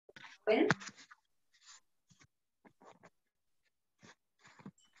in.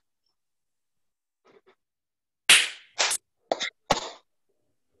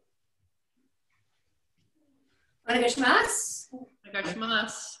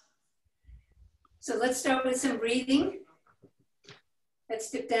 So let's start with some breathing. Let's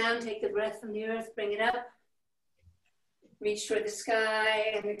dip down, take the breath from the earth, bring it up. Reach toward the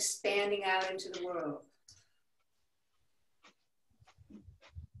sky and expanding out into the world.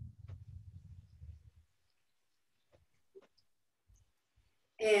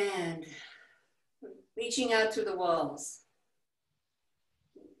 And reaching out through the walls.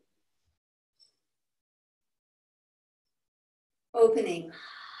 Opening.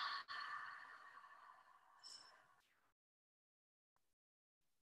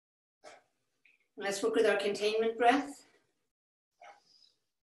 Let's work with our containment breath.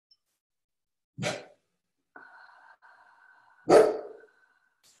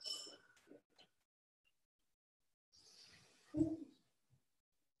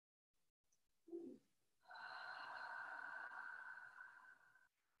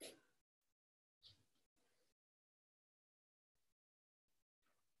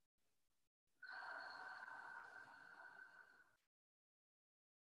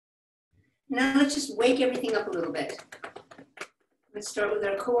 Now let's just wake everything up a little bit. Let's start with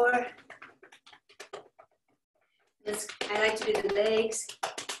our core. I like to do the legs.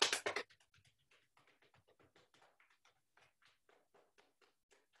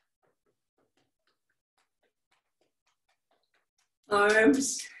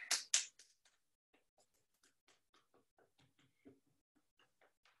 Arms.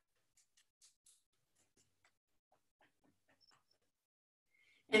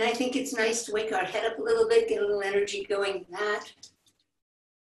 And I think it's nice to wake our head up a little bit, get a little energy going in that.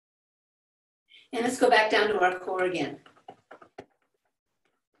 And let's go back down to our core again.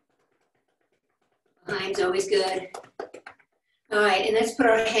 Behind's always good. All right, and let's put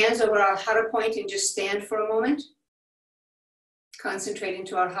our hands over our hara point and just stand for a moment. Concentrate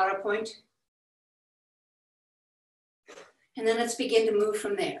into our hara point. And then let's begin to move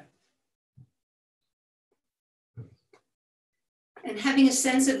from there. And having a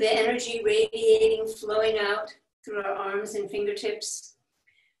sense of the energy radiating, flowing out through our arms and fingertips,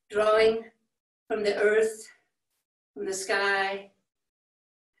 drawing from the earth, from the sky,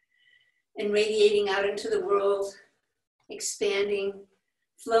 and radiating out into the world, expanding,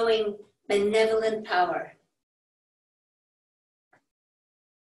 flowing benevolent power.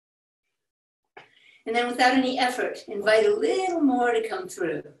 And then without any effort, invite a little more to come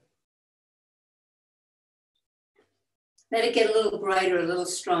through. Let it get a little brighter, a little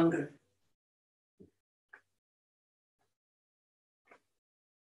stronger.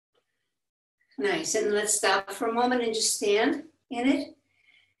 Nice, and let's stop for a moment and just stand in it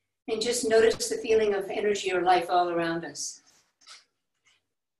and just notice the feeling of energy or life all around us.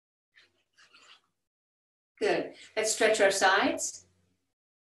 Good, let's stretch our sides.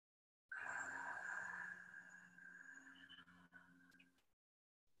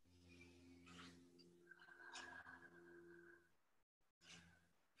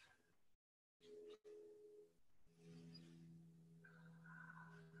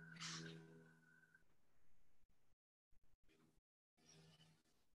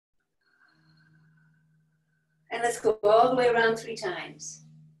 And let's go all the way around 3 times.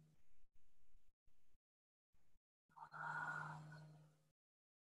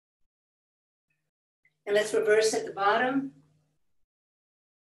 And let's reverse at the bottom.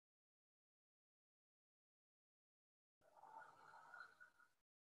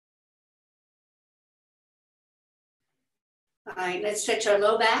 All right, let's stretch our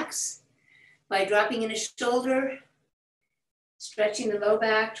low backs by dropping in a shoulder, stretching the low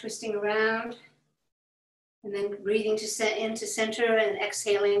back, twisting around. And then breathing into center and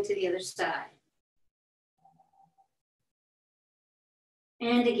exhaling to the other side.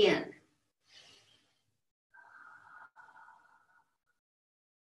 And again.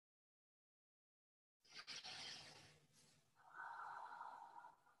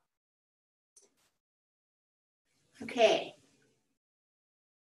 Okay.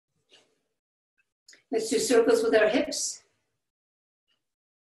 Let's do circles with our hips.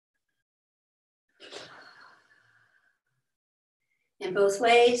 And both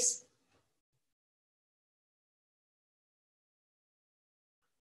ways.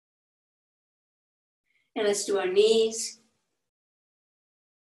 And let's do our knees.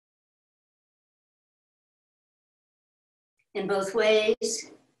 And both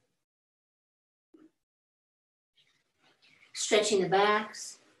ways. Stretching the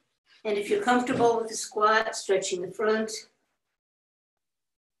backs. And if you're comfortable with the squat, stretching the front.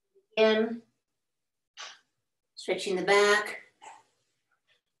 in, stretching the back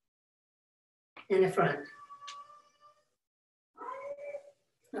and the front.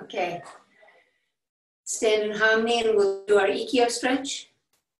 Okay. Stand in harmony and we'll do our Aikido stretch.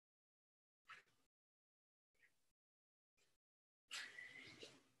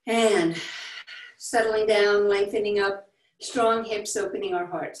 And settling down, lengthening up, strong hips, opening our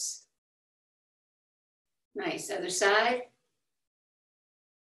hearts. Nice, other side.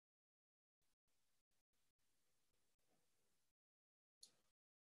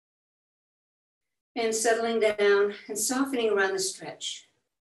 And settling down and softening around the stretch.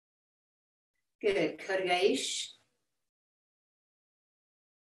 Good, Kodagaish.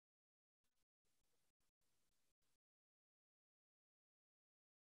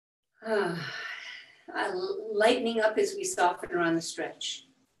 Lightening up as we soften around the stretch.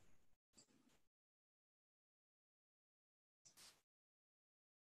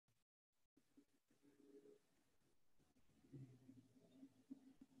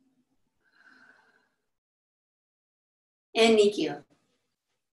 And Nikyo.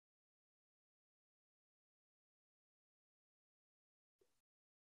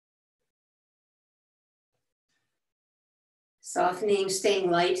 Softening, staying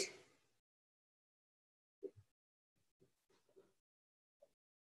light.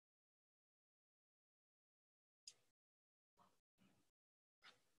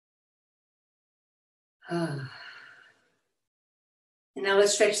 And now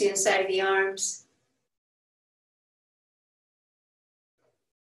let's stretch the inside of the arms.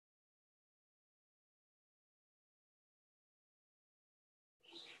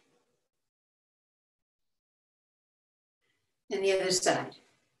 And the other side.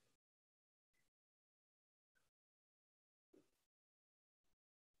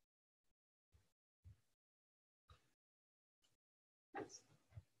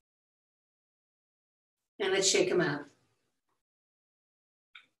 And let's shake them out.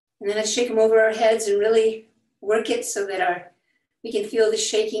 And then let's shake them over our heads and really work it so that we can feel the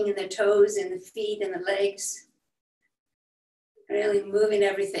shaking in the toes and the feet and the legs. Really moving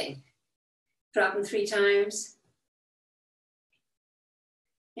everything. Drop them 3 times.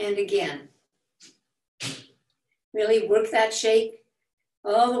 And again. Really work that shake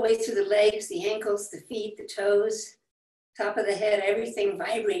all the way through the legs, the ankles, the feet, the toes, top of the head, everything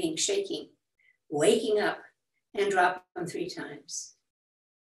vibrating, shaking, waking up, and drop them 3 times.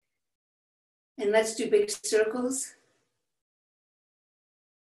 And let's do big circles.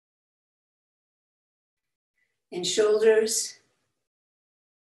 And shoulders.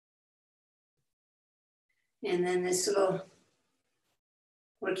 And then this little,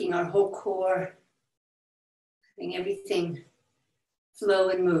 working our whole core, having everything flow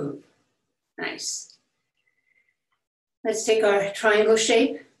and move. Nice. Let's take our triangle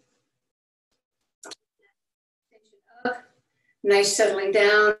shape. Up. Nice settling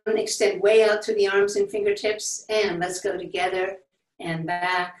down, extend way out through the arms and fingertips, and let's go together and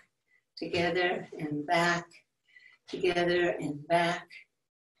back, together and back, together and back,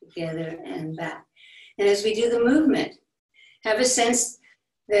 together and back. And as we do the movement, have a sense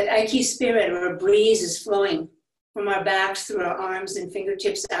that Aiki spirit or a breeze is flowing from our backs through our arms and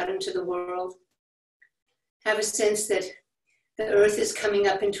fingertips out into the world. Have a sense that the earth is coming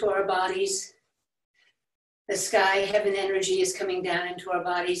up into our bodies. The sky, heaven energy is coming down into our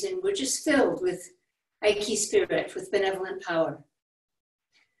bodies, and we're just filled with Aiki spirit, with benevolent power.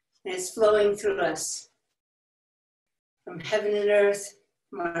 And it's flowing through us from heaven and earth,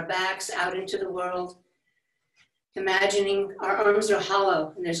 from our backs out into the world. Imagining our arms are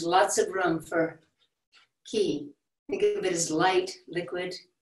hollow and there's lots of room for ki. Think of it as light, liquid,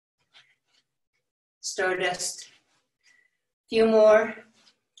 stardust. A few more,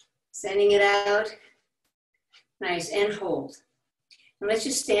 sending it out. Nice, and hold. And let's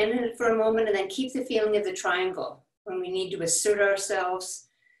just stand in it for a moment and then keep the feeling of the triangle. When we need to assert ourselves,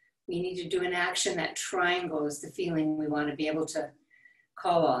 we need to do an action. That triangle is the feeling we want to be able to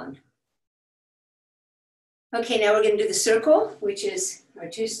call on. Okay, now we're going to do the circle, which is our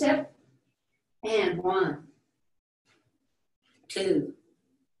 2-step. And 1, 2,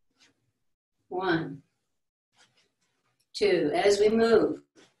 1, 2. As we move,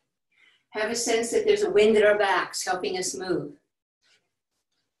 have a sense that there's a wind at our backs helping us move.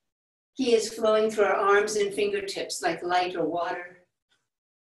 Ki is flowing through our arms and fingertips like light or water.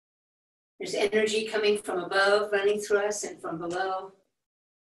 There's energy coming from above, running through us, and from below.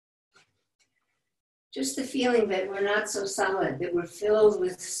 Just the feeling that we're not so solid, that we're filled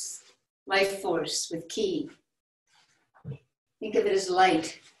with life force, with ki. Think of it as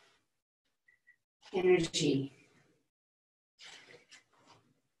light, energy.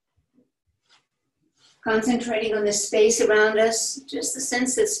 Concentrating on the space around us, just the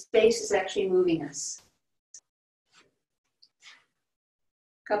sense that space is actually moving us.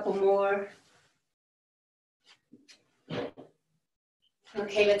 Couple more.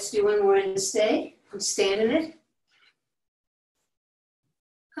 Okay, let's do one more and stay. And stand in it.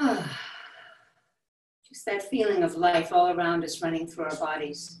 Just that feeling of life all around us running through our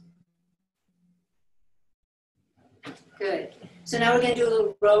bodies. Good. So now we're going to do a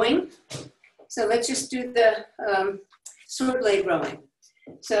little rowing. So let's just do the sword blade rowing.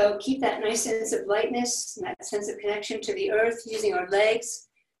 So keep that nice sense of lightness and that sense of connection to the earth using our legs.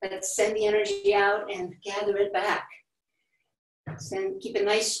 Let's send the energy out and gather it back. Keep a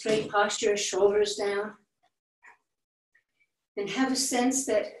nice straight posture, shoulders down. And have a sense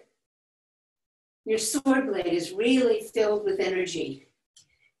that your sword blade is really filled with energy.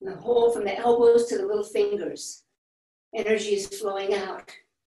 And the whole, from the elbows to the little fingers, energy is flowing out.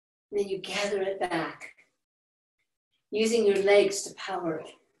 And then you gather it back, using your legs to power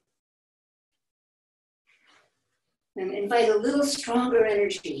it. And invite a little stronger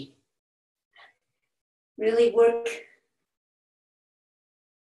energy. Really work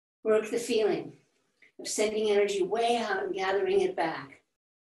the feeling of sending energy way out and gathering it back.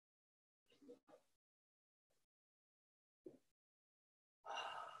 A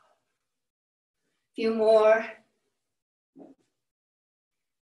few more.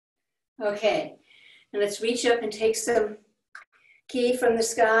 Okay, and let's reach up and take some ki from the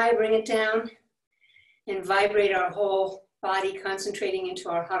sky, bring it down, and vibrate our whole body, concentrating into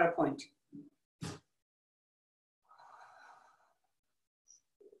our hara point.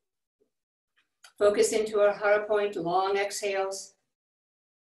 Focus into our hara point, long exhales.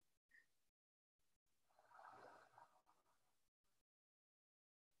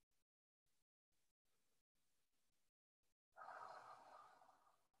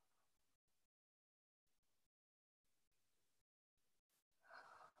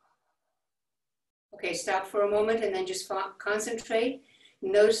 Okay, stop for a moment and then just concentrate.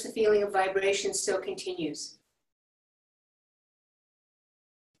 Notice the feeling of vibration still continues.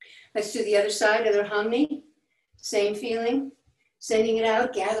 Let's do the other side, other hamni. Same feeling, sending it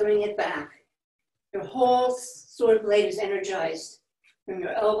out, gathering it back. Your whole sword blade is energized from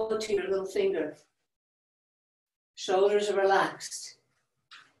your elbow to your little finger. Shoulders are relaxed.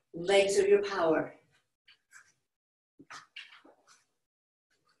 Legs are your power.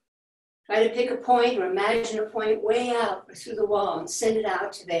 Try to pick a point or imagine a point way out or through the wall and send it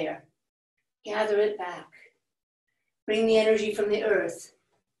out to there. Gather it back. Bring the energy from the earth.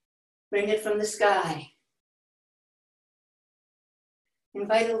 Bring it from the sky.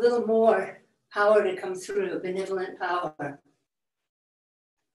 Invite a little more power to come through, benevolent power.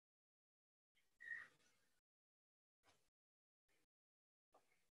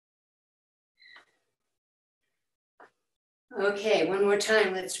 Okay, one more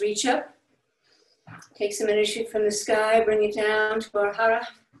time. Let's reach up. Take some energy from the sky, bring it down to our hara.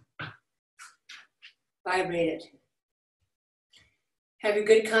 Vibrate it. Have your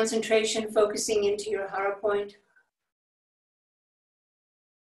good concentration focusing into your hara point.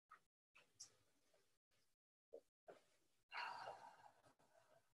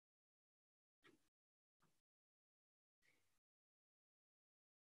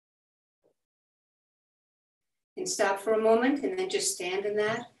 And stop for a moment and then just stand in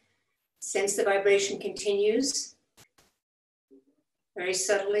that. Sense the vibration continues very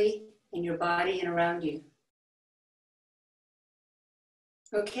subtly in your body and around you.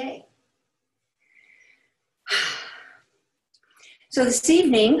 Okay. So this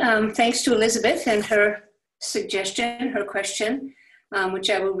evening, thanks to Elizabeth and her suggestion, her question, which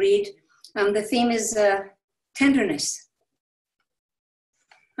I will read, the theme is tenderness.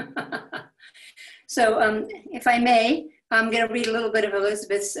 So if I may, I'm going to read a little bit of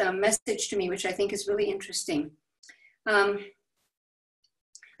Elizabeth's message to me, which I think is really interesting. I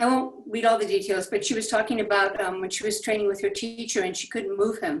won't read all the details, but she was talking about when she was training with her teacher and she couldn't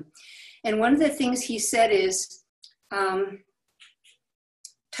move him. And one of the things he said is,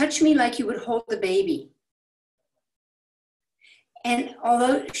 touch me like you would hold the baby. And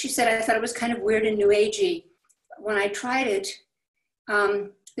although she said, I thought it was kind of weird and new agey, when I tried it,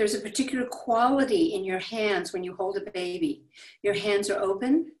 there's a particular quality in your hands when you hold a baby. Your hands are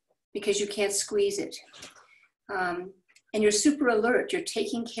open because you can't squeeze it. And you're super alert. You're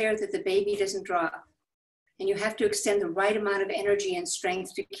taking care that the baby doesn't drop. And you have to extend the right amount of energy and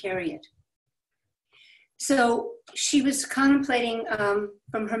strength to carry it. So she was contemplating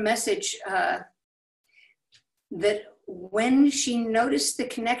from her message that when she noticed the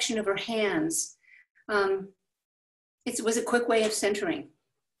connection of her hands, it was a quick way of centering.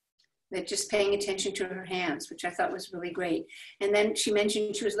 that just paying attention to her hands, which I thought was really great. And then she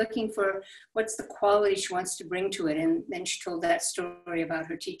mentioned she was looking for what's the quality she wants to bring to it. And then she told that story about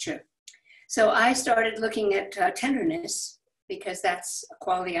her teacher. So I started looking at tenderness, because that's a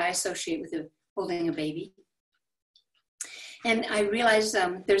quality I associate with holding a baby. And I realized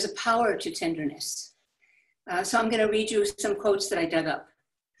there's a power to tenderness. So I'm going to read you some quotes that I dug up,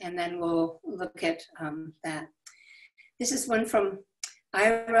 and then we'll look at that. This is one from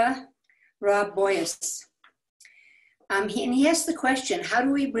Ira Boyce. And he asked the question, how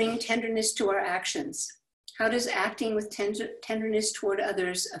do we bring tenderness to our actions? How does acting with tenderness toward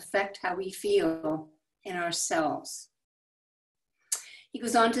others affect how we feel in ourselves? He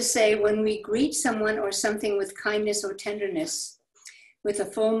goes on to say, when we greet someone or something with kindness or tenderness, with a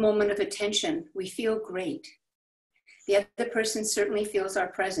full moment of attention, we feel great. The other person certainly feels our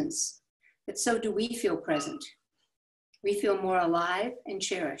presence, but so do we feel present. We feel more alive and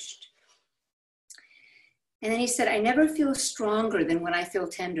cherished. And then he said, I never feel stronger than when I feel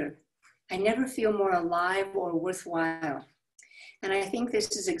tender. I never feel more alive or worthwhile. And I think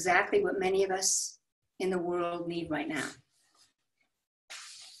this is exactly what many of us in the world need right now.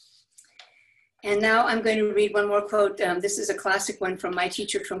 And now I'm going to read one more quote. This is a classic one from my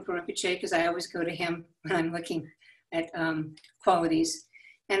teacher, Trungpa Rinpoche, because I always go to him when I'm looking at qualities.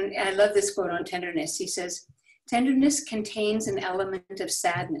 And I love this quote on tenderness. He says, tenderness contains an element of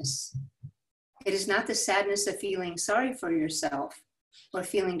sadness. It is not the sadness of feeling sorry for yourself or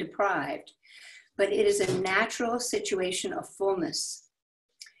feeling deprived, but it is a natural situation of fullness.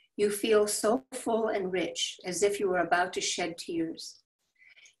 You feel so full and rich, as if you were about to shed tears.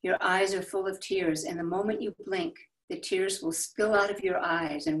 Your eyes are full of tears, and the moment you blink, the tears will spill out of your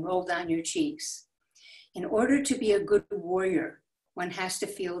eyes and roll down your cheeks. In order to be a good warrior, one has to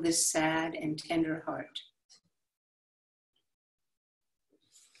feel this sad and tender heart.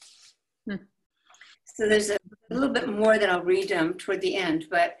 So there's a little bit more that I'll read toward the end,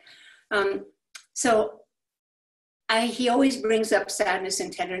 but he always brings up sadness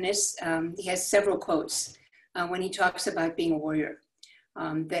and tenderness. He has several quotes when he talks about being a warrior,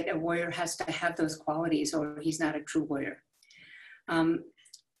 that a warrior has to have those qualities or he's not a true warrior.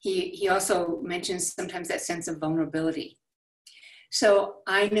 He also mentions sometimes that sense of vulnerability. So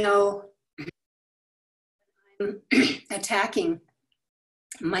I know I'm attacking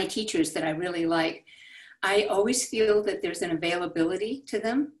my teachers that I really like, I always feel that there's an availability to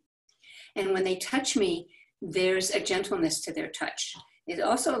them. And when they touch me, there's a gentleness to their touch. There's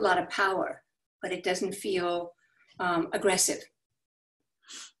also a lot of power, but it doesn't feel aggressive.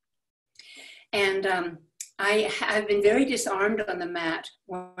 And I've been very disarmed on the mat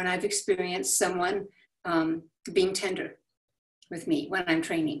when I've experienced someone being tender with me when I'm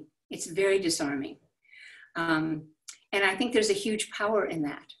training. It's very disarming. And I think there's a huge power in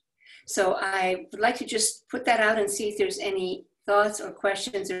that. So I would like to just put that out and see if there's any thoughts or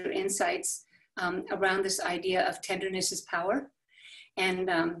questions or insights around this idea of tenderness as power. And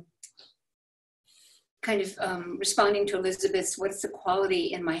responding to Elizabeth's, what's the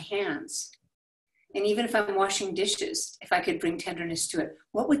quality in my hands? And even if I'm washing dishes, if I could bring tenderness to it,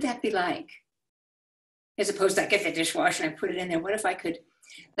 what would that be like? As opposed to I get the dishwasher and I put it in there. What if I could,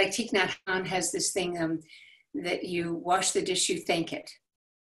 like Thich Nhat Hanh has this thing that you wash the dish, you thank it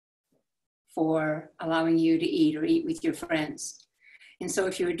for allowing you to eat or eat with your friends. And so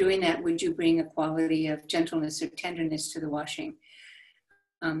if you were doing that, would you bring a quality of gentleness or tenderness to the washing?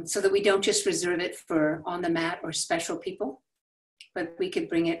 So that we don't just reserve it for on the mat or special people, but we could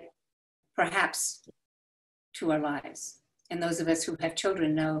bring it perhaps to our lives. And those of us who have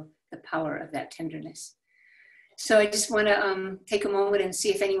children know the power of that tenderness. So I just want to take a moment and see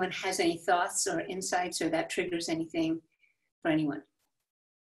if anyone has any thoughts or insights or that triggers anything for anyone.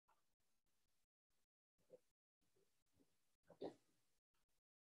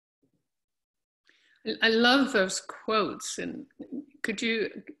 I love those quotes. And could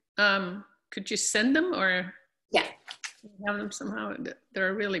you send them or yeah, have them somehow?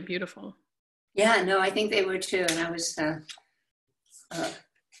 They're really beautiful. Yeah, no, I think they were too. And I was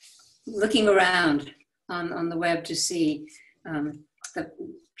looking around on the web to see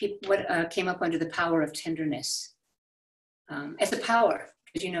what came up under the power of tenderness as a power.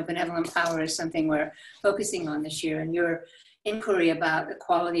 Because, you know, benevolent power is something we're focusing on this year, and your inquiry about the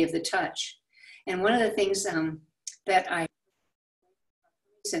quality of the touch. And one of the things that I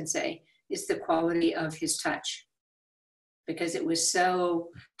sensei is the quality of his touch, because it was so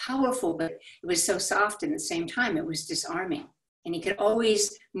powerful, but it was so soft, and at the same time, it was disarming. And he could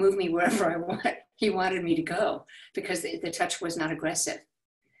always move me wherever he wanted me to go, because the touch was not aggressive.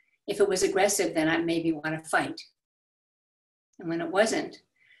 If it was aggressive, then I maybe want to fight. And when it wasn't,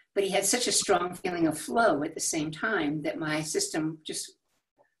 but he had such a strong feeling of flow at the same time that my system just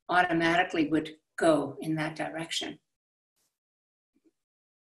automatically would go in that direction.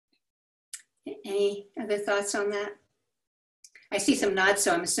 Any other thoughts on that? I see some nods,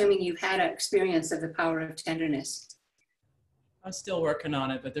 so I'm assuming you've had an experience of the power of tenderness. I'm still working on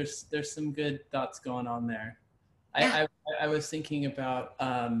it, but there's some good thoughts going on there. Yeah. I was thinking about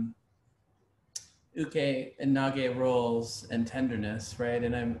uke and nage roles and tenderness, right?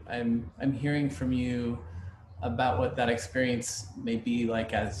 And I'm hearing from you about what that experience may be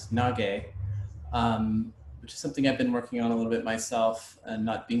like as nage, which is something I've been working on a little bit myself, and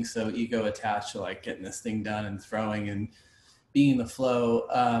not being so ego attached to like getting this thing done and throwing and being in the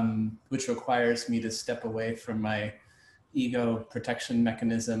flow, which requires me to step away from my ego protection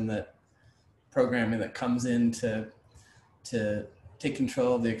mechanism, that programming that comes in to take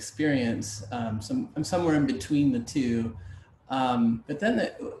control of the experience. So I'm somewhere in between the two. But then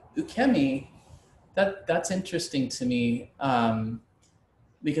the ukemi, that's interesting to me,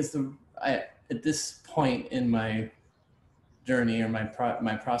 because at this point in my journey or my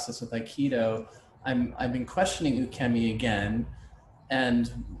process with Aikido, I've been questioning ukemi again,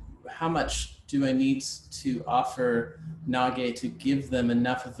 and how much do I need to offer nage to give them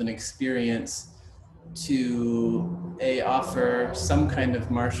enough of an experience to offer some kind of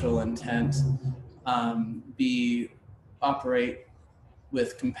martial intent, operate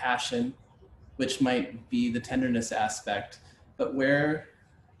with compassion, which might be the tenderness aspect, but where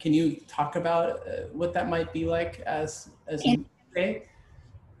can you talk about what that might be like as uke?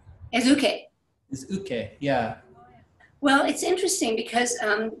 As uke. As uke, yeah. Well, it's interesting because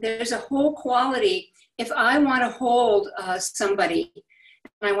there's a whole quality. If I want to hold somebody,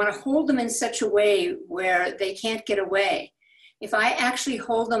 and I want to hold them in such a way where they can't get away, if I actually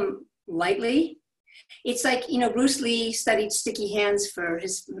hold them lightly, it's like, you know, Bruce Lee studied sticky hands for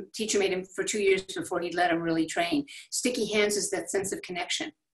his teacher, made him for 2 years before he'd let him really train. Sticky hands is that sense of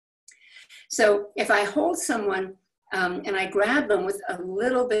connection. So if I hold someone and I grab them with a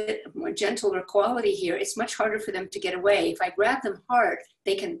little bit more gentler quality here, it's much harder for them to get away. If I grab them hard,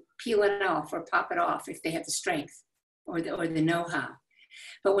 they can peel it off or pop it off if they have the strength or the know-how.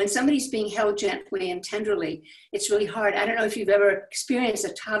 But when somebody's being held gently and tenderly, it's really hard. I don't know if you've ever experienced a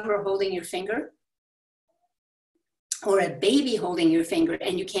toddler holding your finger or a baby holding your finger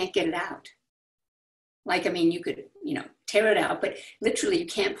and you can't get it out. Like, I mean, you could, you know, tear it out, but literally you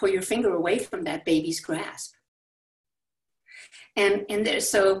can't pull your finger away from that baby's grasp. And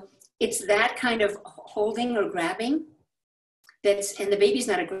so it's that kind of holding or grabbing and the baby's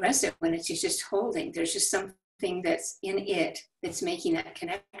not aggressive when it's just holding. There's just something that's in it that's making that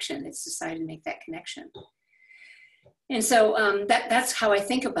connection, that's decided to make that connection. And so that's how I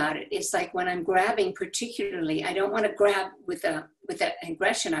think about it. It's like when I'm grabbing particularly, I don't want to grab with that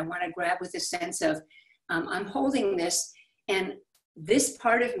aggression. I want to grab with a sense of, I'm holding this and this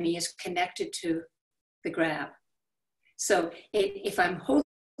part of me is connected to the grab. So if I'm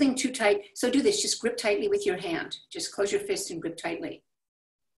holding too tight, so do this, just grip tightly with your hand. Just close your fist and grip tightly.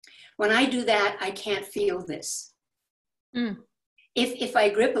 When I do that, I can't feel this. Mm. If I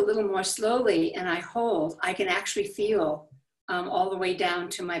grip a little more slowly and I hold, I can actually feel all the way down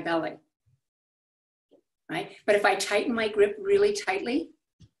to my belly, right? But if I tighten my grip really tightly,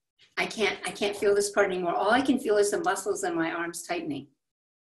 I can't feel this part anymore. All I can feel is the muscles in my arms tightening.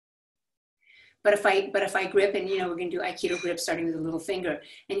 But if I grip, and you know, we're going to do Aikido grip starting with the little finger.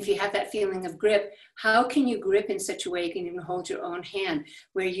 And if you have that feeling of grip, how can you grip in such a way you can even hold your own hand,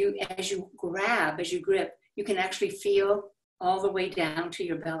 where you, as you grip, you can actually feel all the way down to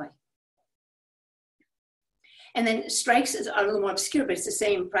your belly. And then strikes are a little more obscure, but it's the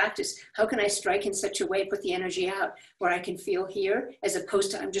same practice. How can I strike in such a way, put the energy out, where I can feel here, as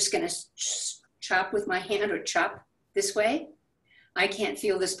opposed to I'm just going to chop with my hand or chop this way? I can't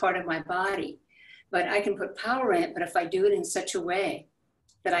feel this part of my body, but I can put power in it. But if I do it in such a way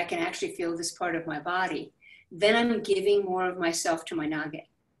that I can actually feel this part of my body, then I'm giving more of myself to my nage,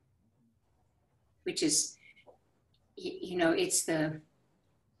 which is, you know, it's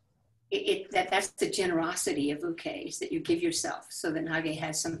that's the generosity of uke, is that you give yourself so that nage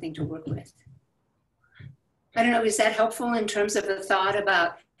has something to work with. I don't know, is that helpful in terms of a thought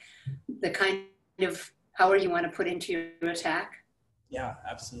about the kind of power you want to put into your attack? Yeah,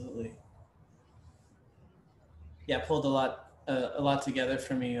 absolutely. Yeah, pulled a lot together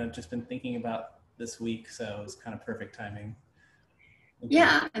for me. I've just been thinking about this week, so it was kind of perfect timing. Okay.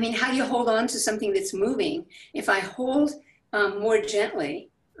 Yeah, I mean, how do you hold on to something that's moving? If I hold more gently,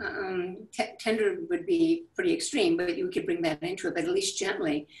 tender would be pretty extreme, but you could bring that into it, but at least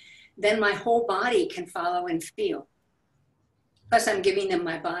gently, then my whole body can follow and feel. Plus I'm giving them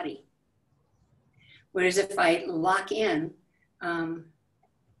my body. Whereas if I lock in,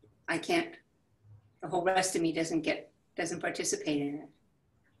 I can't, the whole rest of me doesn't participate in it.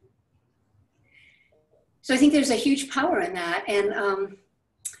 So I think there's a huge power in that. And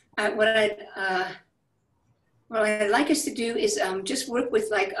what I'd like us to do is just work with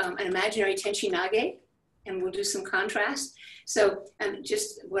like an imaginary tenshi nage, and we'll do some contrast. So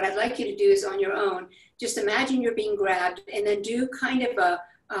just what I'd like you to do is on your own, just imagine you're being grabbed and then do kind of a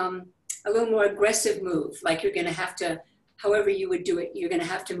little more aggressive move, like you're gonna have to, however you would do it, you're gonna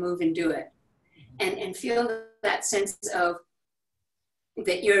have to move and do it. And feel that sense of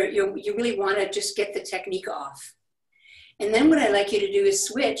that you really wanna just get the technique off. And then what I'd like you to do is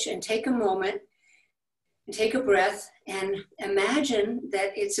switch and take a moment and take a breath and imagine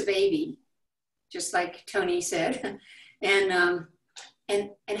that it's a baby, just like Tony said. And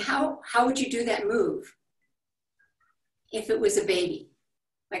how would you do that move if it was a baby?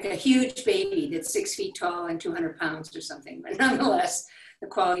 Like a huge baby that's 6 feet tall and 200 pounds or something, but nonetheless, the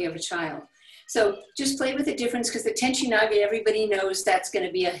quality of a child. So just play with the difference, because the tenshi nage, everybody knows that's going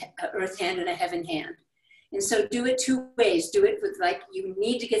to be a earth hand and a heaven hand. And so do it two ways. Do it with like, you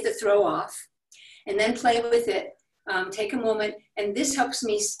need to get the throw off, and then play with it. Take a moment, and this helps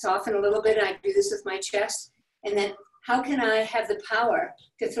me soften a little bit. And I do this with my chest. And then how can I have the power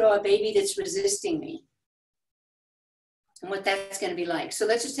to throw a baby that's resisting me? And what that's going to be like. So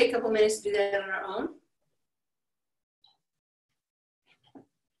let's just take a couple minutes to do that on our own.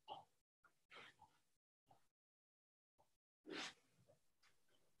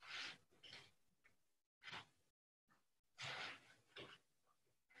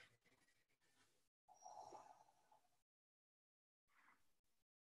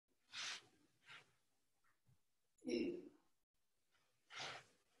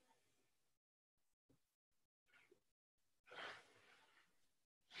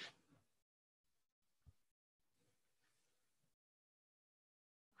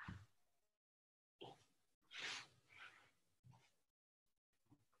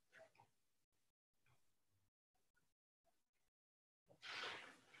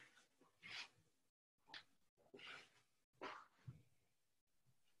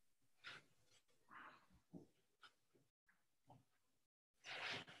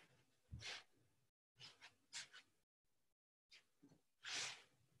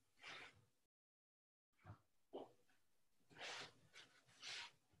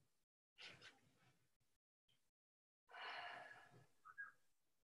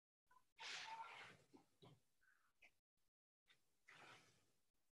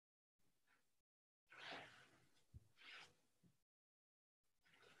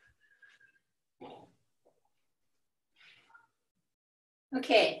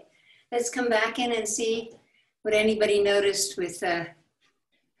 Okay, let's come back in and see what anybody noticed with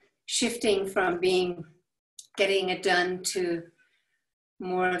shifting from getting it done to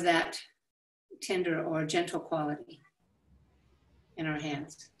more of that tender or gentle quality in our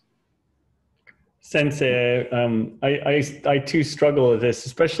hands. Sensei, I too struggle with this,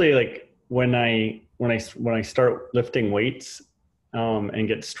 especially like when I start lifting weights and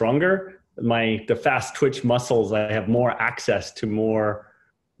get stronger. The fast twitch muscles, I have more access to more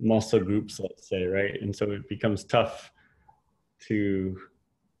muscle groups, let's say, right? And so it becomes tough to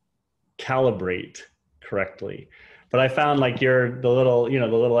calibrate correctly. But I found like the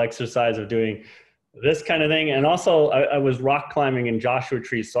little exercise of doing this kind of thing. And also I was rock climbing in Joshua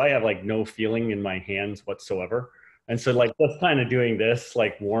trees, so I have like no feeling in my hands whatsoever. And so like just kind of doing this,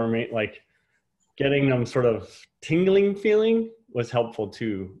 like warming, like getting them sort of tingling feeling was helpful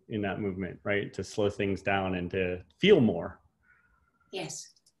too in that movement, right? To slow things down and to feel more. Yes.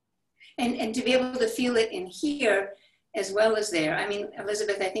 And to be able to feel it in here as well as there. I mean,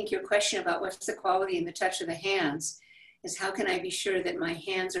 Elizabeth, I think your question about what's the quality and the touch of the hands is how can I be sure that my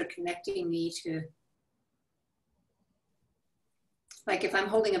hands are connecting me to, like if I'm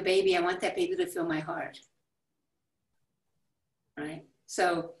holding a baby, I want that baby to feel my heart, right?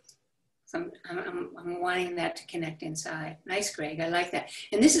 So I'm wanting that to connect inside. Nice, Greg, I like that.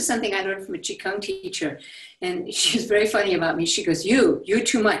 And this is something I learned from a Qigong teacher, and she's very funny about me. She goes, you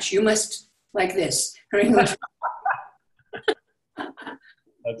too much, you must like this. Her English.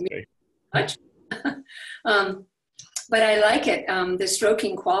 That's great. Much. But I like it, the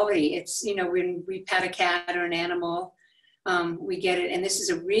stroking quality. It's, when we pet a cat or an animal, we get it. And this is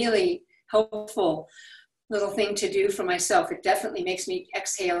a really helpful little thing to do for myself. It definitely makes me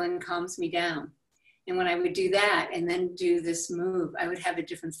exhale and calms me down. And when I would do that and then do this move, I would have a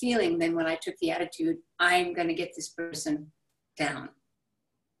different feeling than when I took the attitude, I'm going to get this person down.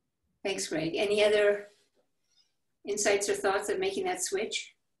 Thanks, Greg. Any other insights or thoughts of making that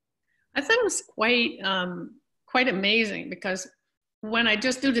switch? I thought it was quite amazing, because when I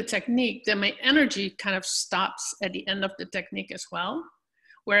just do the technique, then my energy kind of stops at the end of the technique as well.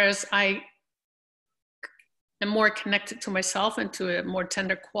 Whereas I am more connected to myself and to a more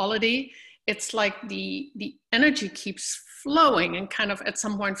tender quality. It's like the energy keeps flowing and kind of at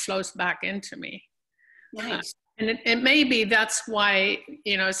some point flows back into me. Nice. And it may be that's why,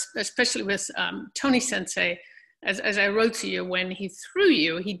 you know, especially with Tony Sensei, as I wrote to you, when he threw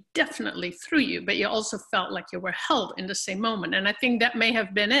you, he definitely threw you, but you also felt like you were held in the same moment. And I think that may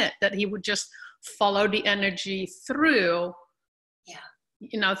have been it, that he would just follow the energy through,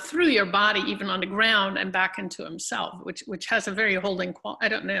 you know, through your body, even on the ground, and back into himself, which has a very holding quality. I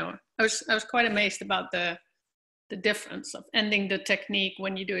don't know. I was quite amazed about the difference of ending the technique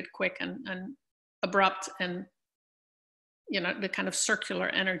when you do it quick and abrupt, and, you know, the kind of circular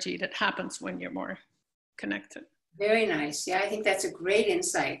energy that happens when you're more connected. Very nice. Yeah, I think that's a great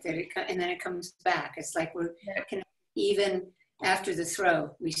insight, that and then it comes back. It's like we're connected even after the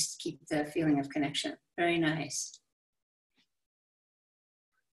throw. We keep the feeling of connection. Very nice.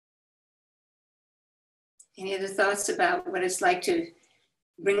 Any other thoughts about what it's like to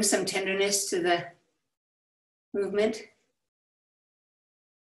bring some tenderness to the movement?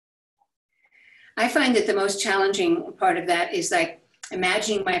 I find that the most challenging part of that is like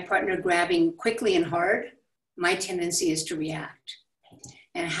imagining my partner grabbing quickly and hard. My tendency is to react.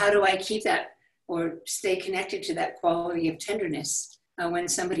 And how do I keep that or stay connected to that quality of tenderness when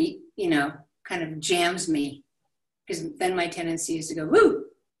somebody, you know, kind of jams me? Because then my tendency is to go, woo!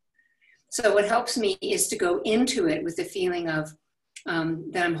 So what helps me is to go into it with the feeling of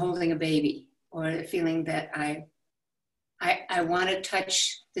that I'm holding a baby, or the feeling that I want to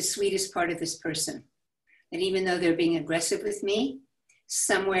touch the sweetest part of this person. And even though they're being aggressive with me,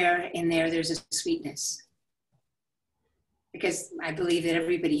 somewhere in there, there's a sweetness. Because I believe that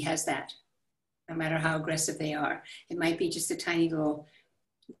everybody has that, no matter how aggressive they are. It might be just a tiny little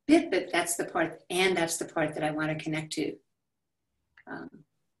bit, but that's the part, and that's the part that I want to connect to.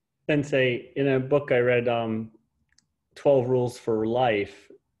 Sensei, in a book I read, 12 Rules for Life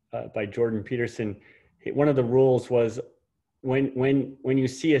by Jordan Peterson, one of the rules was when you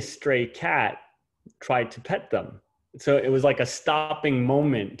see a stray cat, try to pet them. So it was like a stopping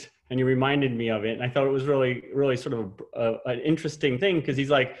moment, and you reminded me of it. And I thought it was really, really sort of an interesting thing, because he's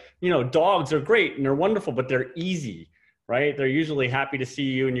like, you know, dogs are great and they're wonderful, but they're easy, right? They're usually happy to see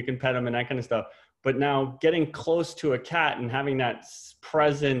you and you can pet them and that kind of stuff. But now getting close to a cat and having that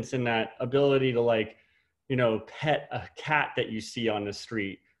presence and that ability to, like, you know, pet a cat that you see on the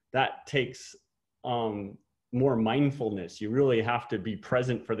street, that takes more mindfulness. You really have to be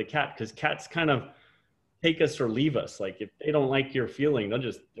present for the cat, because cats kind of take us or leave us. Like, if they don't like your feeling,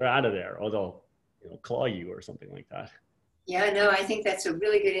 they're out of there, or they'll, you know, claw you or something like that. Yeah, no, I think that's a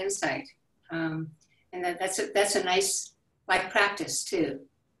really good insight. And that's a nice, like, practice too.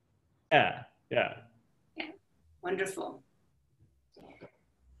 Yeah. Yeah, wonderful.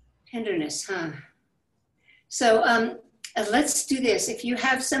 Tenderness, huh? So let's do this. If you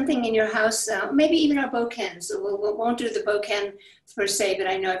have something in your house, maybe even our bokens. We won't do the boken per se, but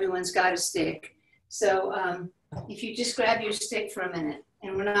I know everyone's got a stick. So if you just grab your stick for a minute,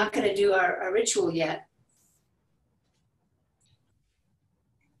 and we're not going to do our ritual yet.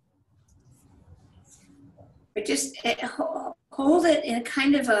 But just hold it in a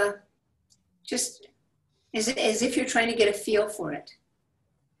kind of a, just as if you're trying to get a feel for it,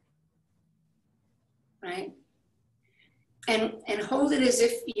 right? And hold it as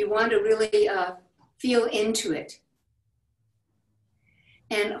if you want to really feel into it.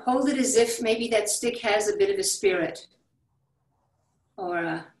 And hold it as if maybe that stick has a bit of a spirit,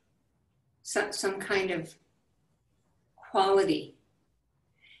 or some kind of quality.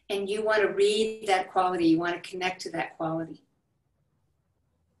 And you want to read that quality, you want to connect to that quality.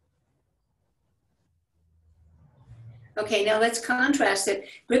 Okay, now let's contrast it.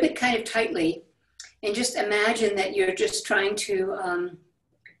 Grip it kind of tightly, and just imagine that you're just trying to,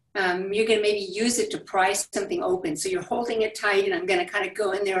 you're going to maybe use it to pry something open. So you're holding it tight, and I'm going to kind of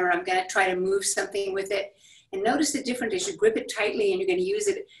go in there, or I'm going to try to move something with it. And notice the difference as you grip it tightly, and you're going to use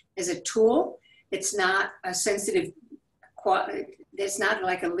it as a tool. It's not a sensitive, it's not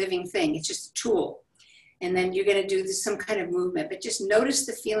like a living thing. It's just a tool. And then you're going to do some kind of movement, but just notice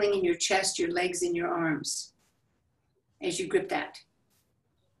the feeling in your chest, your legs, and your arms as you grip that.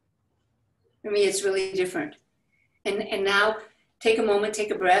 For me, it's really different. And now take a moment, take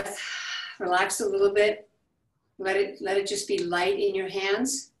a breath, relax a little bit, let it just be light in your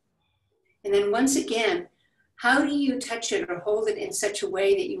hands. And then once again, how do you touch it or hold it in such a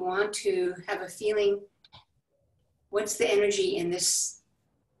way that you want to have a feeling what's the energy in this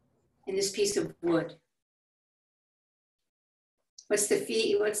piece of wood? What's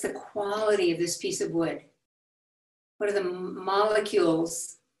the quality of this piece of wood? What are the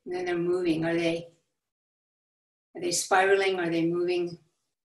molecules that they're moving? Are they spiraling? Are they moving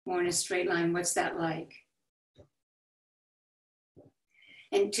more in a straight line? What's that like?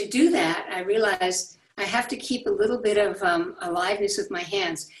 And to do that, I realized I have to keep a little bit of aliveness with my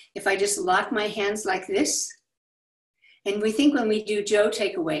hands. If I just lock my hands like this, and we think when we do Joe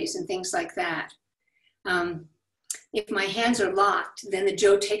takeaways and things like that, if my hands are locked, then the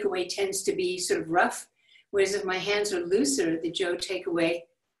Joe takeaway tends to be sort of rough. Whereas if my hands are looser, the Joe takeaway,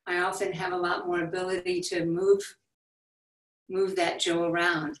 I often have a lot more ability to move that Joe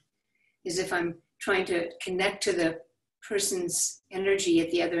around, as if I'm trying to connect to the person's energy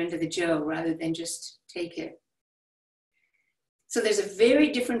at the other end of the Joe rather than just take it. So there's a very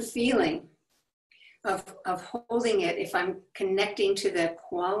different feeling of holding it if I'm connecting to the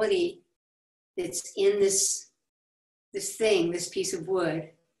quality that's in this piece of wood,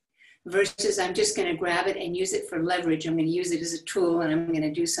 versus I'm just going to grab it and use it for leverage. I'm going to use it as a tool and I'm going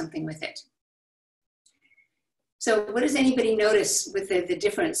to do something with it. So what does anybody notice with the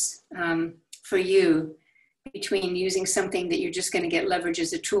difference for you between using something that you're just going to get leverage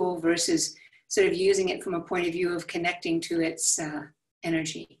as a tool versus sort of using it from a point of view of connecting to its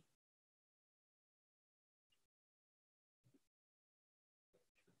energy?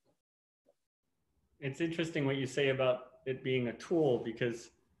 It's interesting what you say about it being a tool,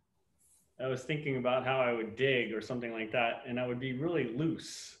 because I was thinking about how I would dig or something like that, and I would be really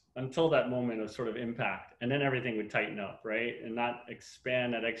loose until that moment of sort of impact, and then everything would tighten up, right? And not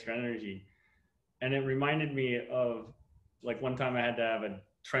expand that extra energy. And it reminded me of like one time I had to have a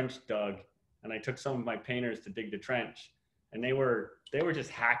trench dug, and I took some of my painters to dig the trench, and they were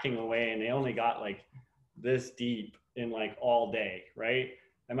just hacking away, and they only got like this deep in like all day, right?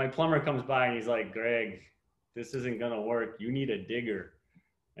 And my plumber comes by and he's like, Greg, this isn't gonna work. You need a digger.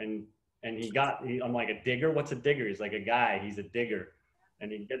 And I'm like, a digger? What's a digger? He's like, a guy, he's a digger. And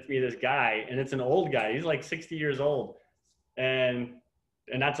he gets me this guy, and it's an old guy. He's like 60 years old. And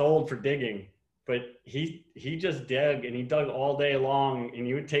that's old for digging. But he just dug, and he dug all day long, and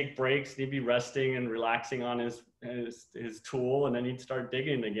he would take breaks, and he'd be resting and relaxing on his tool, and then he'd start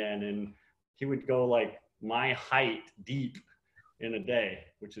digging again. And he would go like my height deep in a day,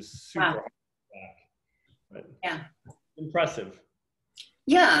 which is super hard back. But yeah, impressive.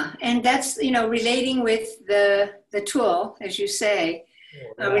 Yeah, and that's, relating with the tool, as you say,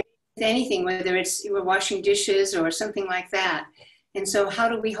 with anything, whether it's you were washing dishes or something like that. And so how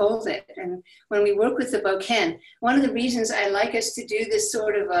do we hold it? And when we work with the bokken, one of the reasons I like us to do this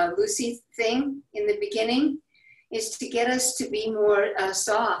sort of a loosey thing in the beginning is to get us to be more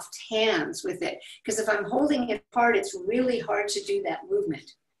soft hands with it. Because if I'm holding it hard, it's really hard to do that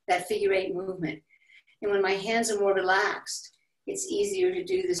movement, that figure eight movement. And when my hands are more relaxed, it's easier to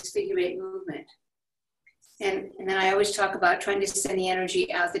do this figure eight movement. And then I always talk about trying to send the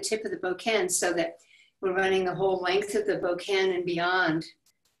energy out the tip of the bokken so that we're running the whole length of the bokken and beyond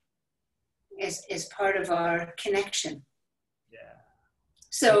as part of our connection. Yeah.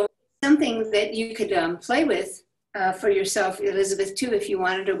 So something that you could play with for yourself, Elizabeth, too, if you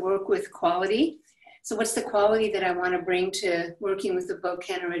wanted to work with quality. So what's the quality that I want to bring to working with the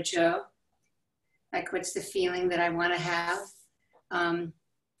bokken or a Joe? Like, what's the feeling that I want to have?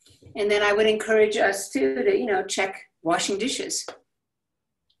 And then I would encourage us too to, check washing dishes.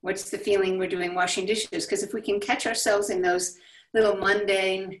 What's the feeling we're doing washing dishes? Because if we can catch ourselves in those little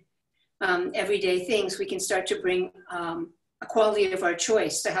mundane, everyday things, we can start to bring a quality of our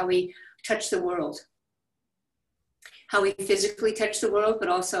choice to how we touch the world. How we physically touch the world, but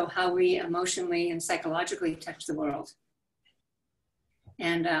also how we emotionally and psychologically touch the world.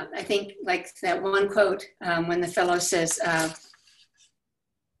 And I think like that one quote, when the fellow says,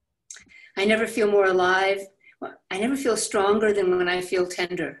 I never feel more alive. I never feel stronger than when I feel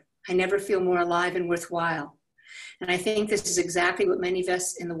tender. I never feel more alive and worthwhile. And I think this is exactly what many of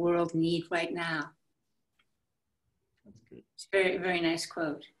us in the world need right now. That's good. It's a very, very nice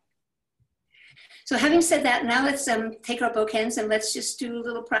quote. So having said that, now let's take our bokkens and let's just do a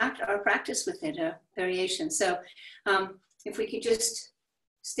little practice with it, a variation. So if we could just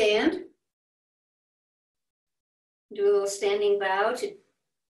stand, do a little standing bow to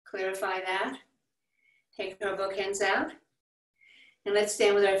clarify that. Take our bokkens out. And let's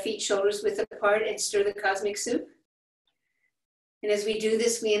stand with our feet shoulders width apart and stir the cosmic soup. And as we do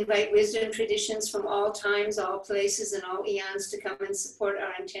this, we invite wisdom traditions from all times, all places, and all eons to come and support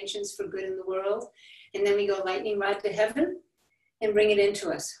our intentions for good in the world. And then we go lightning rod to heaven and bring it into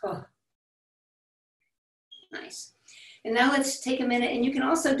us. Oh, nice. And now let's take a minute, and you can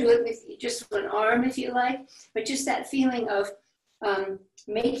also do it with just one arm if you like, but just that feeling of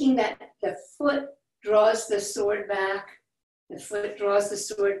making that the foot draws the sword back, the foot draws the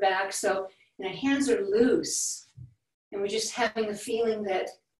sword back, so and our hands are loose. And we're just having a feeling that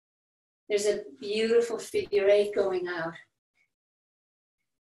there's a beautiful figure eight going out.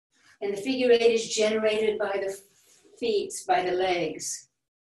 And the figure eight is generated by the feet, by the legs.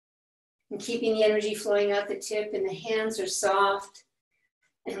 And keeping the energy flowing out the tip, and the hands are soft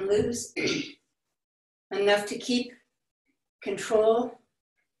and loose, enough to keep control,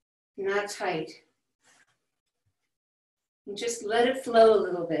 not tight. And just let it flow a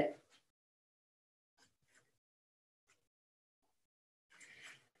little bit.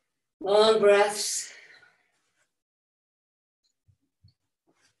 Long breaths.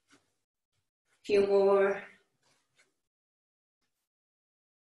 A few more.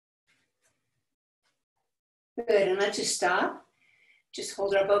 Good, and let's just stop. Just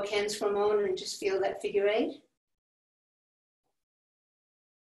hold our both hands for a moment and just feel that figure eight.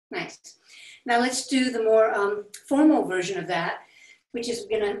 Nice. Now let's do the more formal version of that, which is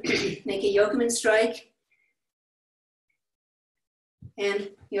we're gonna make a yokeman strike and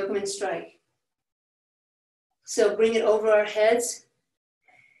yokeman strike. So bring it over our heads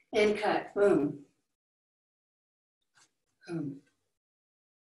and cut, boom, boom.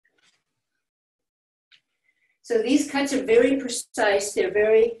 So these cuts are very precise, they're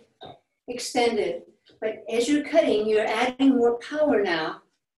very extended, but as you're cutting, you're adding more power now.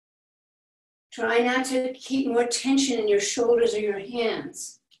 Try not to keep more tension in your shoulders or your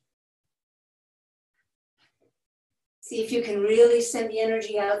hands. See if you can really send the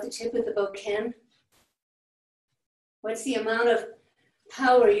energy out the tip of the bokken. What's the amount of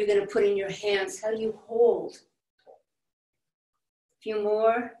power you're going to put in your hands? How do you hold? A few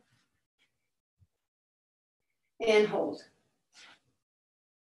more. And hold.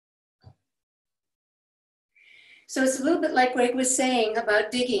 So it's a little bit like Greg was saying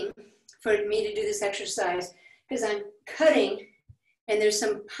about digging for me to do this exercise, because I'm cutting and there's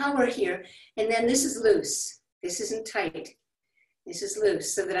some power here, and then this is loose. This isn't tight. This is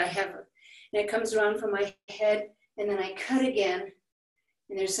loose so that I have, and it comes around from my head, and then I cut again,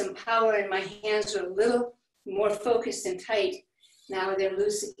 and there's some power, and my hands are a little more focused and tight. Now they're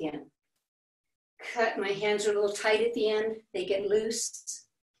loose again. Cut, my hands are a little tight at the end, they get loose.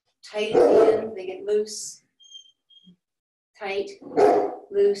 Tight at the end, they get loose. Tight,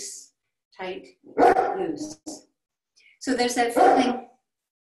 loose, tight, loose. So there's that feeling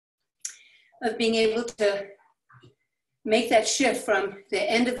of being able to make that shift from the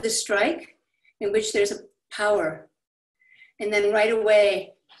end of the strike, in which there's a power, and then right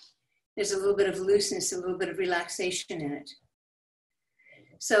away, there's a little bit of looseness, a little bit of relaxation in it.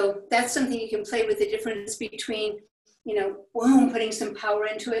 So that's something you can play with, the difference between, you know, boom, putting some power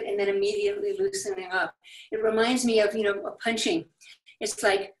into it and then immediately loosening up. It reminds me of, you know, a punching. It's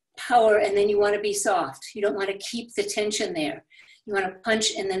like power and then you want to be soft. You don't want to keep the tension there. You want to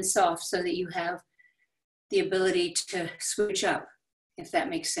punch and then soft so that you have the ability to switch up, if that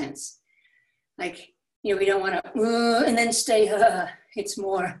makes sense. Like, you know, we don't want to, and then stay, it's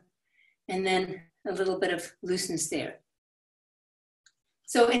more, and then a little bit of looseness there.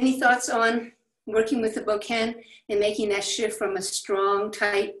 So any thoughts on working with the bokken and making that shift from a strong,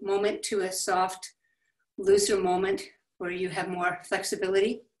 tight moment to a soft, looser moment where you have more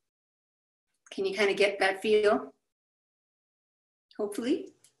flexibility? Can you kind of get that feel?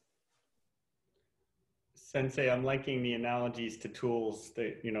 Hopefully. Sensei, I'm liking the analogies to tools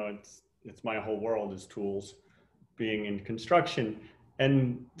that, you know, it's my whole world is tools, being in construction.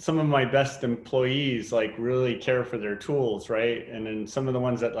 And some of my best employees like really care for their tools, right? And then some of the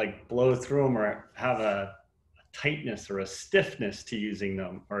ones that like blow through them or have a tightness or a stiffness to using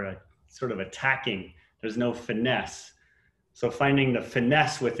them, or a sort of attacking, there's no finesse. So finding the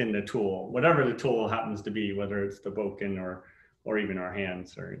finesse within the tool, whatever the tool happens to be, whether it's the bokken or even our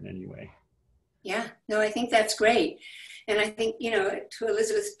hands or in any way. Yeah, no, I think that's great. And I think, you know, to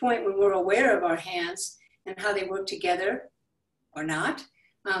Elizabeth's point, when we're aware of our hands and how they work together or not,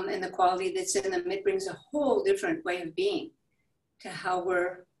 and the quality that's in them, it brings a whole different way of being to how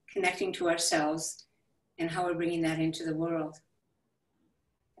we're connecting to ourselves and how we're bringing that into the world.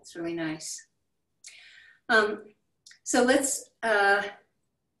 That's really nice. So let's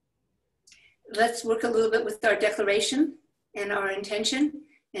work a little bit with our declaration and our intention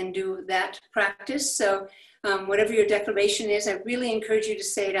and do that practice. So whatever your declaration is, I really encourage you to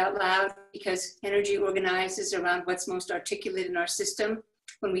say it out loud, because energy organizes around what's most articulate in our system.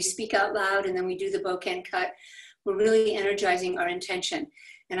 When we speak out loud and then we do the bokken cut, we're really energizing our intention.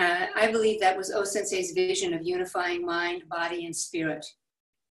 And I believe that was O-sensei's vision of unifying mind, body, and spirit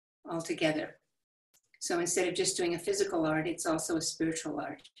all together. So instead of just doing a physical art, it's also a spiritual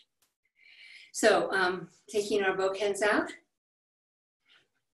art. So taking our bokens out.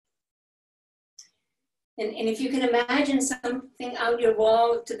 And if you can imagine something out your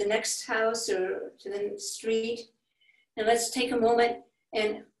wall to the next house or to the street, and let's take a moment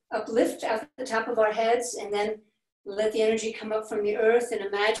and uplift out the top of our heads, and then let the energy come up from the earth, and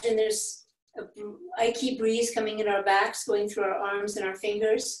imagine there's a Aiki breeze coming in our backs, going through our arms and our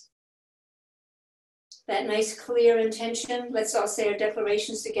fingers. That nice clear intention. Let's all say our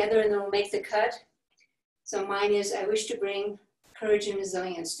declarations together, and then we'll make the cut. So mine is, I wish to bring courage and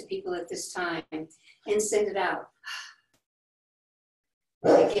resilience to people at this time, and send it out.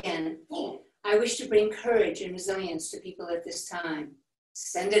 Again, I wish to bring courage and resilience to people at this time.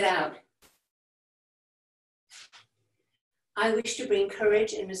 Send it out. I wish to bring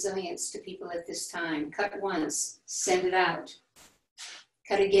courage and resilience to people at this time. Cut once, send it out.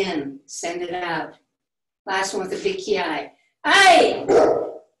 Cut again, send it out. Last one with a big ki. Aye!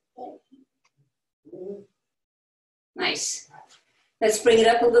 Nice. Let's bring it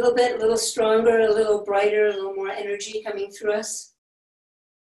up a little bit, a little stronger, a little brighter, a little more energy coming through us.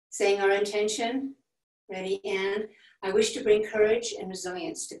 Saying our intention. Ready, and I wish to bring courage and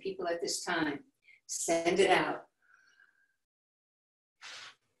resilience to people at this time. Send it out.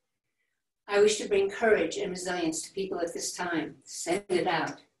 I wish to bring courage and resilience to people at this time. Send it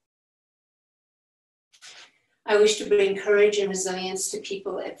out. I wish to bring courage and resilience to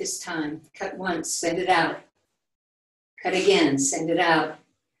people at this time. Cut once, send it out. Cut again, send it out.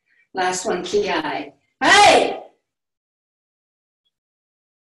 Last one, ki. Hey!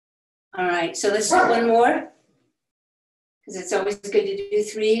 All right, so let's do one more, because it's always good to do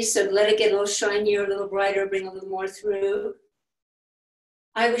three. So let it get a little shinier, a little brighter, bring a little more through.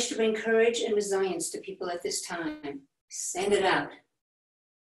 I wish to bring courage and resilience to people at this time. Send it out.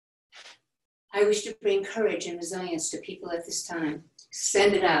 I wish to bring courage and resilience to people at this time.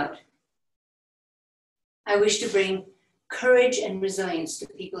 Send it out. I wish to bring courage and resilience to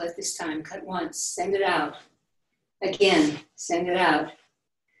people at this time. Cut once, send it out. Again, send it out.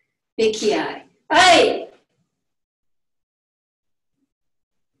 Big ki. Hey!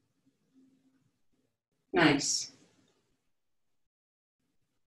 Nice.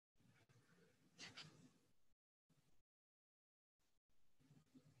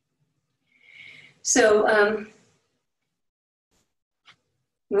 So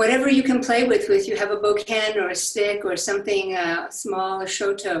whatever you can play with, you have a bokken or a stick or something small, a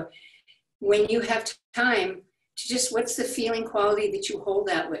shoto, when you have time to just, what's the feeling quality that you hold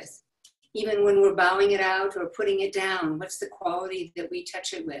that with? Even when we're bowing it out or putting it down, what's the quality that we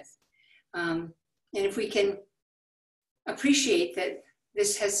touch it with? And if we can appreciate that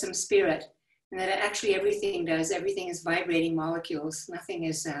this has some spirit, and that actually everything does, everything is vibrating molecules, nothing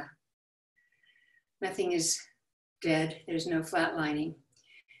is dead, there's no flatlining,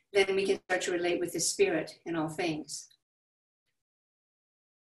 then we can start to relate with the spirit in all things.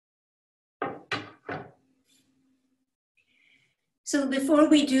 So before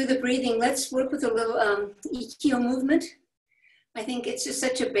we do the breathing, let's work with a little Ikkyo movement. I think it's just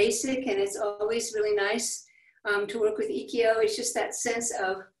such a basic, and it's always really nice to work with Ikkyo. It's just that sense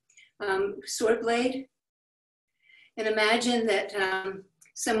of sword blade. And imagine that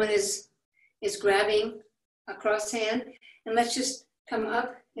someone is grabbing a cross hand, and let's just come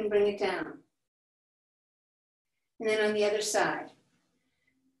up and bring it down. And then on the other side,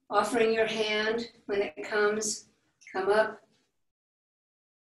 offering your hand when it comes, come up.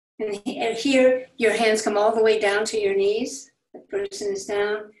 And here, your hands come all the way down to your knees. The person is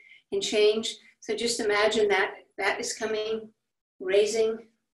down and change. So just imagine that is coming, raising,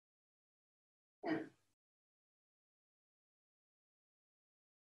 down.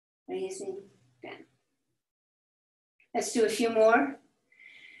 Raising, down. Let's do a few more.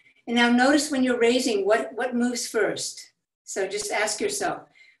 And now notice when you're raising, what moves first? So just ask yourself,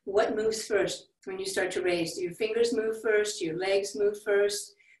 what moves first when you start to raise? Do your fingers move first? Do your legs move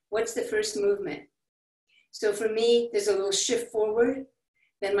first? What's the first movement? So for me, there's a little shift forward,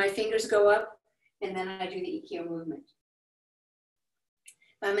 then my fingers go up, and then I do the Ikkyo movement.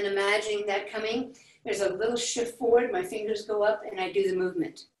 I'm imagining that coming. There's a little shift forward, my fingers go up, and I do the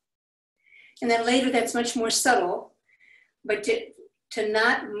movement. And then later, that's much more subtle, but to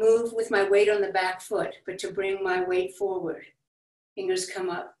not move with my weight on the back foot, but to bring my weight forward. Fingers come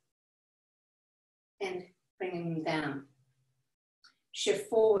up and bring them down. Shift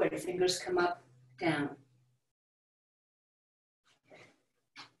forward, fingers come up, down.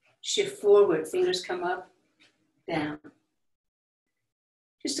 Shift forward, fingers come up, down.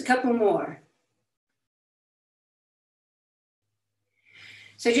 Just a couple more.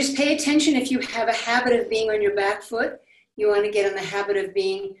 So just pay attention if you have a habit of being on your back foot, you want to get in the habit of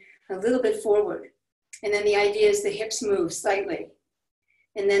being a little bit forward. And then the idea is the hips move slightly.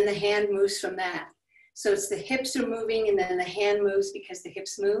 And then the hand moves from that. So it's the hips are moving and then the hand moves because the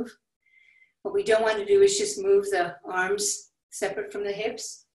hips move. What we don't want to do is just move the arms separate from the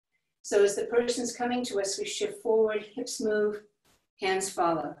hips. So as the person's coming to us, we shift forward, hips move, hands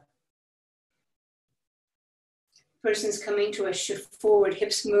follow. Person's coming to us, shift forward,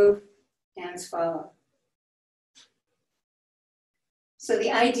 hips move, hands follow. So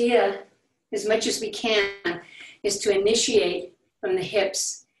the idea, as much as we can, is to initiate from the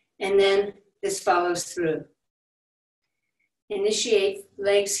hips, and then this follows through. Initiate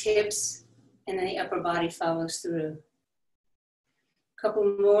legs, hips, and then the upper body follows through.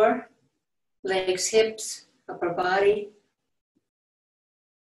 Couple more. Legs, hips, upper body.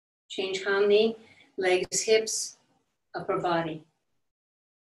 Change harmony. Legs, hips, upper body.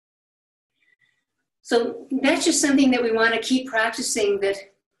 So that's just something that we want to keep practicing, that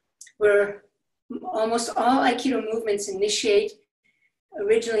we're almost all Aikido movements initiate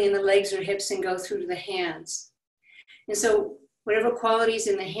originally in the legs or hips and go through to the hands. And so whatever qualities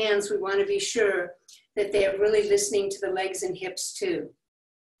in the hands, we want to be sure that they're really listening to the legs and hips too.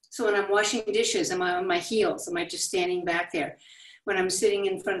 So when I'm washing dishes, am I on my heels? Am I just standing back there? When I'm sitting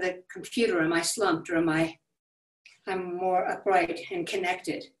in front of the computer, am I slumped, or I'm more upright and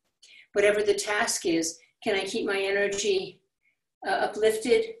connected? Whatever the task is, can I keep my energy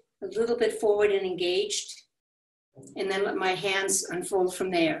uplifted, a little bit forward and engaged, and then let my hands unfold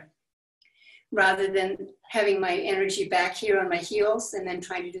from there, rather than having my energy back here on my heels and then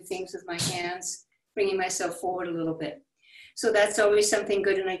trying to do things with my hands, bringing myself forward a little bit. So that's always something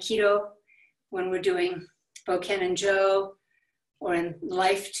good in Aikido when we're doing Boken and Jo, or in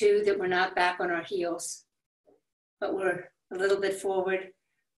life too, that we're not back on our heels, but we're a little bit forward,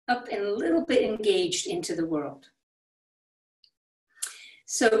 up, and a little bit engaged into the world.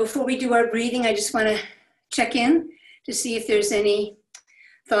 So before we do our breathing, I just want to check in to see if there's any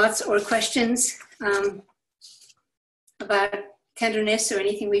thoughts or questions about tenderness or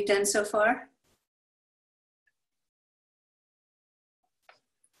anything we've done so far.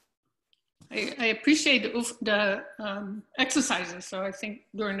 I appreciate the exercises, so I think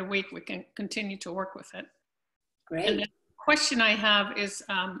during the week we can continue to work with it. Great. And the question I have is,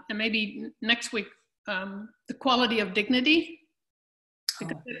 and maybe next week, the quality of dignity,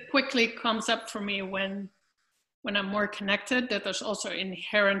 because it quickly comes up for me when I'm more connected, that there's also an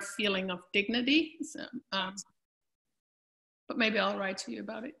inherent feeling of dignity. So, but maybe I'll write to you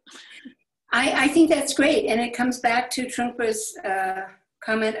about it. I think that's great. And it comes back to Trungpa's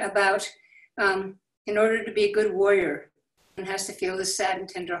comment about in order to be a good warrior, one has to feel this sad and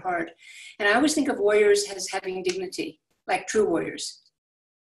tender heart. And I always think of warriors as having dignity, like true warriors.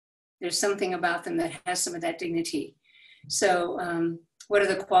 There's something about them that has some of that dignity. So what are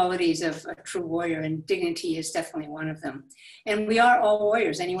the qualities of a true warrior? And dignity is definitely one of them. And we are all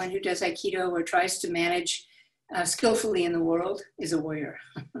warriors. Anyone who does Aikido or tries to manage skillfully in the world is a warrior.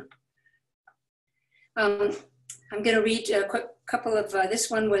 I'm going to read a quick couple of, this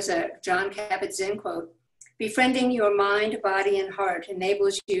one was a John Kabat-Zinn quote. Befriending your mind, body, and heart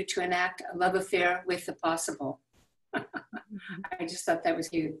enables you to enact a love affair with the possible. I just thought that was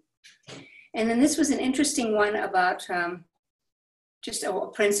cute. And then this was an interesting one about just a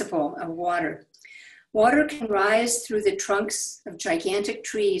principle of water. Water can rise through the trunks of gigantic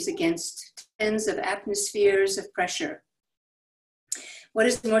trees against tens of atmospheres of pressure. What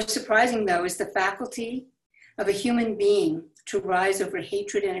is more surprising, though, is the faculty of a human being to rise over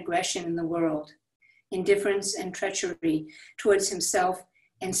hatred and aggression in the world, indifference and treachery towards himself,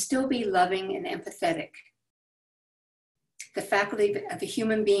 and still be loving and empathetic. The faculty of a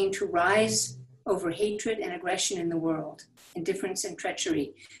human being to rise over hatred and aggression in the world, indifference and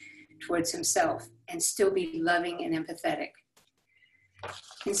treachery towards himself, and still be loving and empathetic.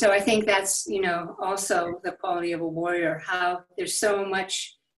 And so I think that's, you know, also the quality of a warrior, how there's so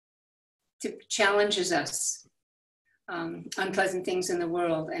much that challenges us, unpleasant things in the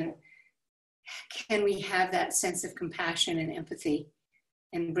world, and can we have that sense of compassion and empathy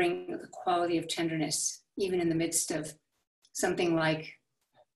and bring the quality of tenderness even in the midst of something like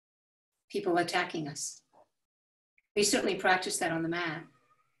people attacking us. We certainly practice that on the mat.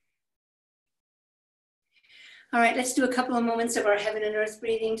 All right, let's do a couple of moments of our heaven and earth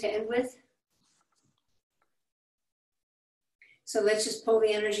breathing to end with. So let's just pull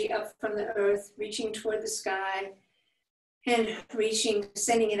the energy up from the earth, reaching toward the sky, and reaching,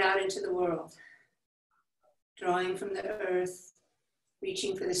 sending it out into the world. Drawing from the earth,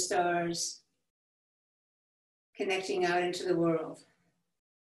 reaching for the stars, connecting out into the world,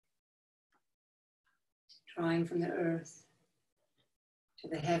 drawing from the earth to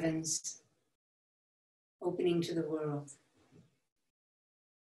the heavens, opening to the world.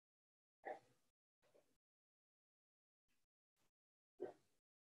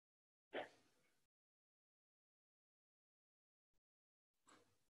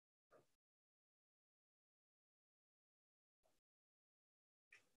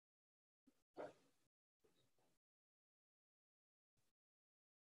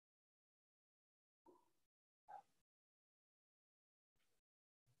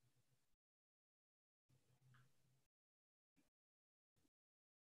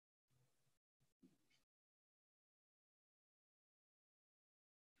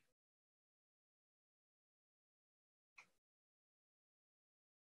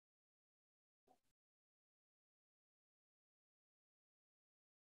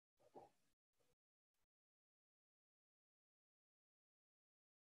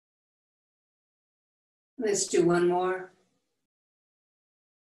 Let's do one more.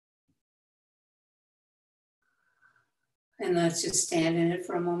 And let's just stand in it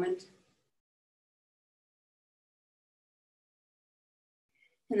for a moment.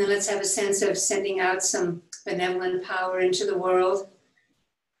 And then let's have a sense of sending out some benevolent power into the world,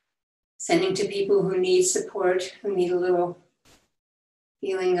 sending to people who need support, who need a little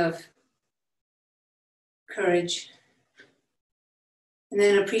feeling of courage. And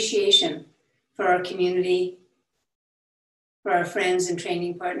then appreciation for our community, for our friends and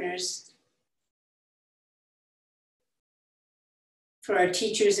training partners, for our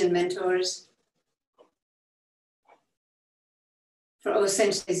teachers and mentors, for O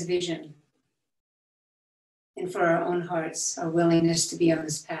Sensei's vision, and for our own hearts, our willingness to be on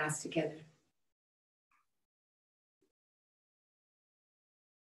this path together.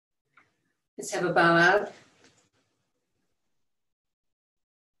 Let's have a bow out.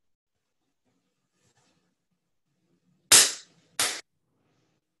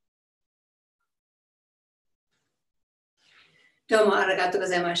 Domo arigatou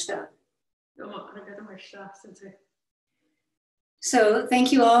gozaimashita. Domo arigatou gozaimashita, Sensei. So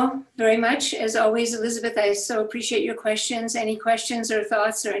thank you all very much. As always, Elizabeth, I so appreciate your questions. Any questions or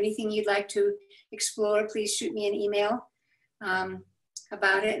thoughts or anything you'd like to explore, please shoot me an email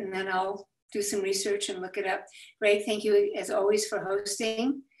about it, and then I'll do some research and look it up. Ray, thank you as always for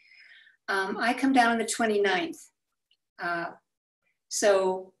hosting. I come down on the 29th.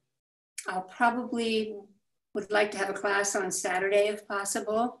 So I'll probably would like to have a class on Saturday if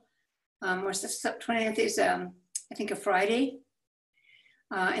possible. Or 29th is, I think, a Friday.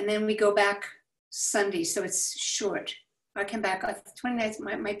 And then we go back Sunday, so it's short. I come back, 29th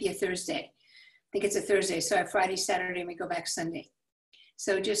might be a Thursday. I think it's a Thursday, so I have Friday, Saturday, and we go back Sunday.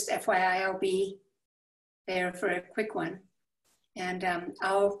 So just FYI, I'll be there for a quick one. And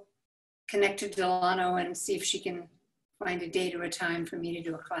I'll connect to Delano and see if she can find a date or a time for me to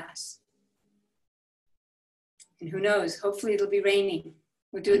do a class. And who knows, hopefully it'll be raining.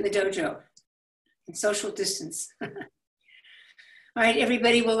 We'll do it in the dojo, in social distance. All right,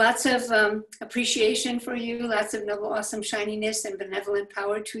 everybody, well, lots of appreciation for you, lots of noble, awesome shininess and benevolent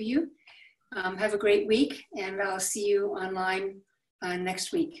power to you. Have a great week, and I'll see you online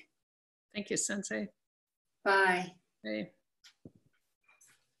next week. Thank you, Sensei. Bye. Hey.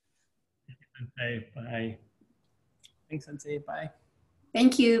 Hey, bye. Thanks, Sensei. Bye.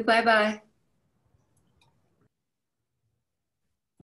 Thank you. Bye-bye.